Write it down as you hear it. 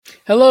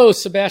Hello,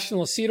 Sebastian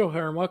Lucido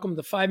here, and welcome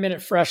to 5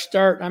 Minute Fresh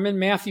Start. I'm in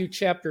Matthew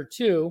chapter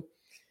 2,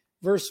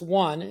 verse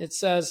 1. It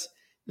says,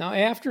 "Now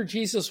after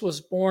Jesus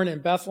was born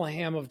in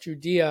Bethlehem of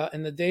Judea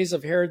in the days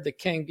of Herod the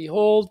king,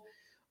 behold,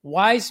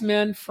 wise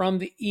men from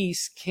the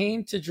east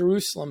came to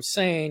Jerusalem,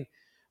 saying,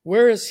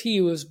 'Where is he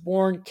who was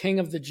born King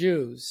of the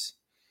Jews?'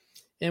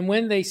 And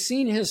when they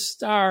seen his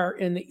star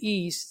in the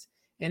east,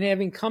 and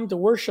having come to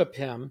worship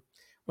him,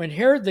 when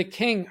Herod the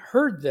king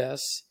heard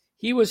this,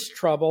 he was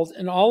troubled,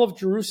 and all of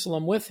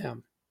Jerusalem with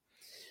him.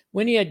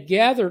 When he had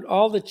gathered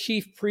all the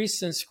chief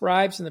priests and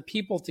scribes and the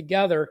people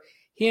together,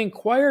 he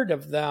inquired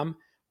of them,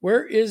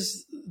 'Where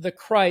is the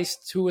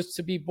Christ who is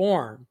to be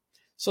born?'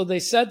 So they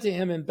said to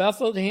him, 'In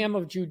Bethlehem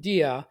of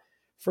Judea,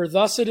 for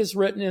thus it is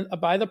written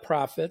by the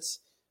prophets,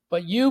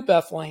 but you,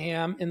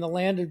 Bethlehem, in the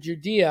land of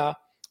Judea,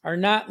 are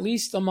not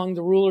least among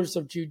the rulers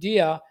of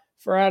Judea,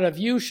 for out of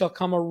you shall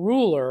come a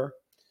ruler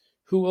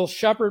who will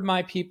shepherd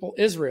my people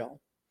Israel.'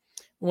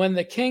 When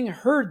the king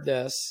heard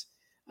this,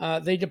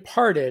 they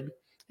departed,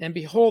 and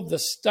behold, the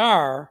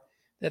star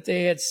that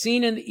they had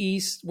seen in the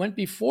east went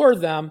before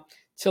them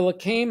till it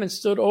came and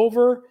stood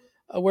over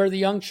where the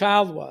young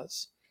child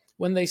was.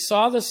 When they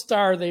saw the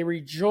star, they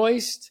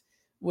rejoiced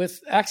with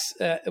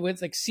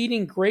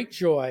exceeding great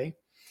joy.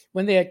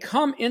 When they had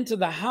come into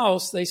the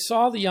house, they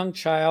saw the young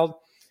child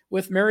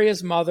with Mary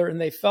his mother,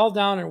 and they fell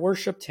down and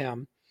worshipped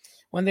him.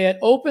 When they had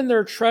opened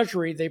their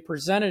treasury, they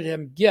presented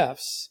him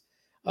gifts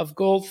of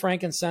gold,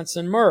 frankincense,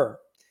 and myrrh.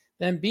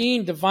 Then,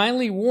 being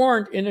divinely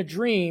warned in a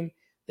dream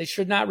they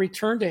should not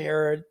return to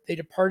Herod, they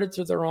departed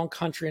to their own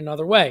country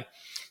another way."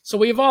 So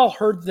we've all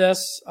heard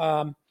this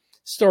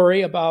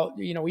story about,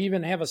 we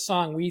even have a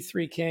song, "We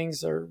Three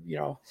Kings,"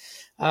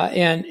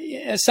 and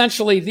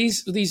essentially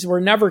these were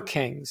never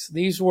kings.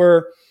 These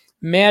were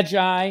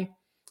magi.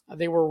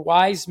 They were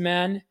wise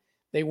men.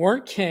 They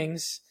weren't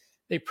kings.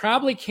 They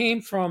probably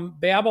came from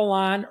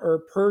Babylon or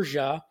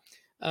Persia,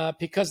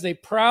 because they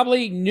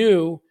probably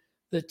knew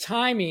the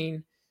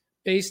timing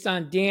based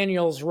on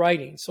Daniel's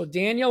writing. So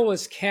Daniel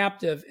was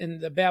captive in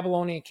the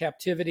Babylonian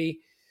captivity,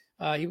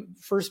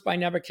 first by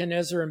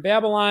Nebuchadnezzar in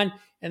Babylon,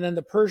 and then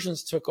the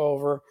Persians took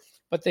over.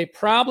 But they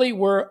probably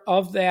were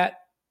of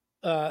that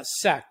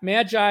sect.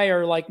 Magi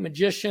are like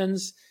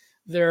magicians.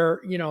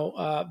 They're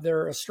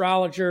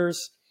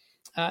astrologers,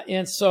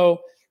 and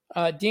so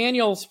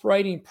Daniel's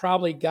writing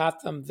probably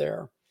got them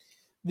there.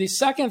 The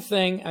second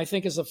thing I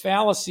think is a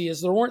fallacy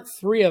is there weren't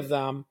three of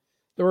them.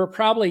 There were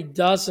probably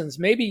dozens,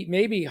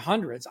 maybe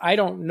hundreds. I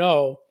don't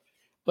know.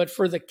 But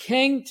for the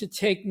king to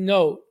take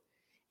note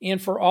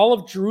and for all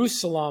of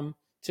Jerusalem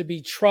to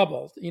be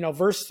troubled,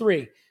 verse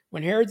 3,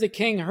 when Herod the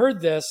king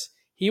heard this,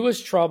 he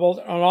was troubled,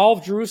 and all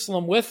of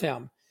Jerusalem with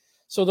him.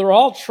 So they're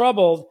all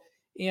troubled.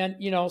 And,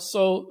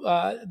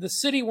 the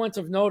city wouldn't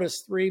have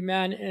noticed three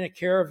men in a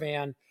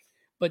caravan,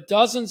 but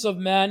dozens of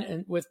men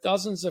and with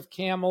dozens of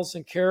camels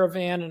and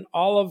caravan and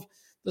all of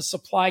the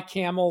supply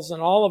camels and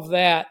all of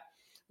that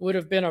would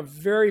have been a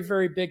very,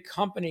 very big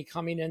company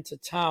coming into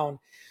town.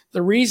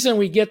 The reason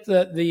we get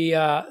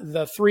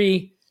the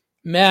three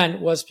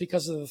men was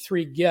because of the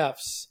three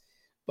gifts.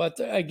 But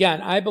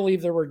again, I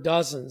believe there were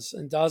dozens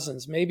and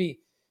dozens,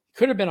 maybe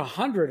could have been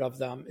 100 of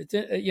them.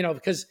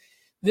 Because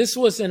this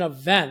was an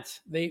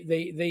event.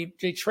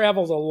 They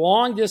traveled a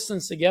long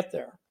distance to get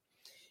there.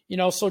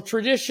 So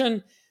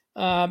tradition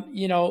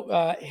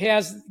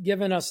has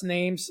given us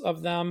names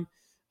of them.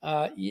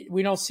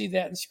 We don't see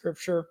that in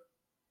Scripture.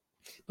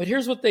 But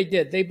here's what they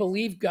did. They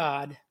believed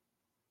God.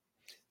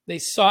 They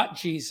sought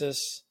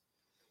Jesus.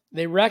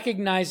 They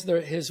recognized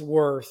his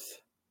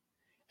worth.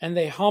 And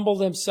they humbled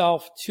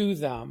themselves to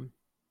them.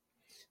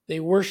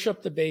 They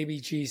worshiped the baby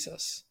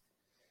Jesus.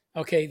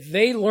 Okay,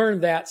 they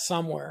learned that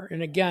somewhere.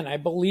 And again, I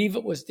believe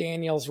it was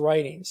Daniel's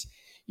writings.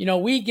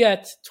 We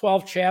get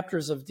 12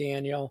 chapters of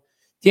Daniel.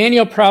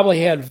 Daniel probably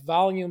had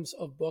volumes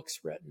of books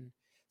written.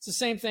 It's the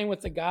same thing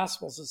with the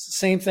Gospels. It's the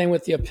same thing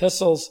with the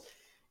epistles.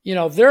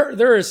 There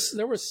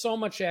was so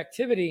much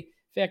activity.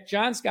 In fact,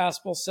 John's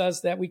Gospel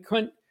says that we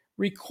couldn't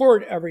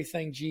record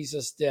everything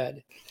Jesus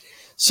did.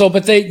 So,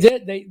 but they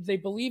did. They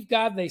believed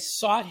God. They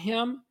sought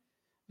him.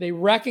 They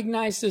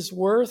recognized his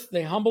worth.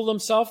 They humbled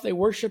themselves. They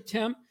worshiped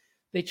him.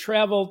 They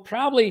traveled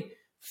probably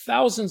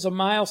thousands of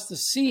miles to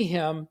see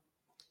him,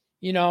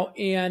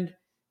 and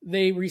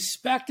they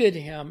respected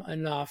him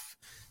enough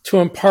to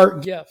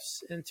impart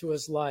gifts into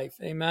his life.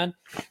 Amen.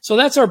 So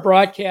that's our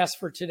broadcast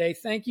for today.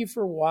 Thank you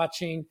for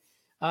watching.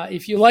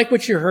 If you like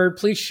what you heard,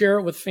 please share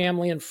it with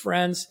family and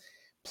friends.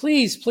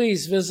 Please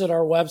visit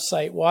our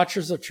website,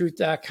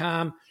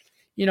 watchersoftruth.com.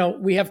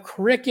 We have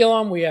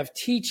curriculum, we have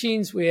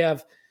teachings, we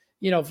have,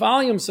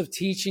 volumes of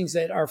teachings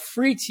that are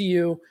free to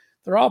you.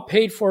 They're all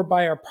paid for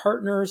by our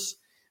partners.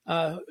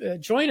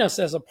 Join us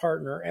as a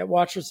partner at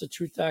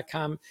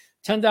watchersoftruth.com.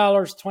 $10,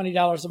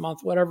 $20 a month,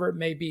 whatever it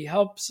may be.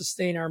 Help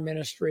sustain our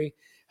ministry.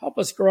 Help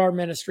us grow our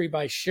ministry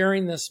by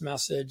sharing this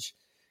message.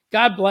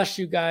 God bless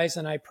you guys,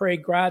 and I pray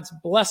God's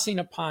blessing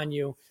upon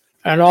you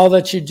and all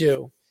that you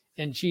do.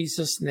 In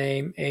Jesus'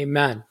 name,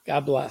 amen.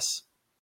 God bless.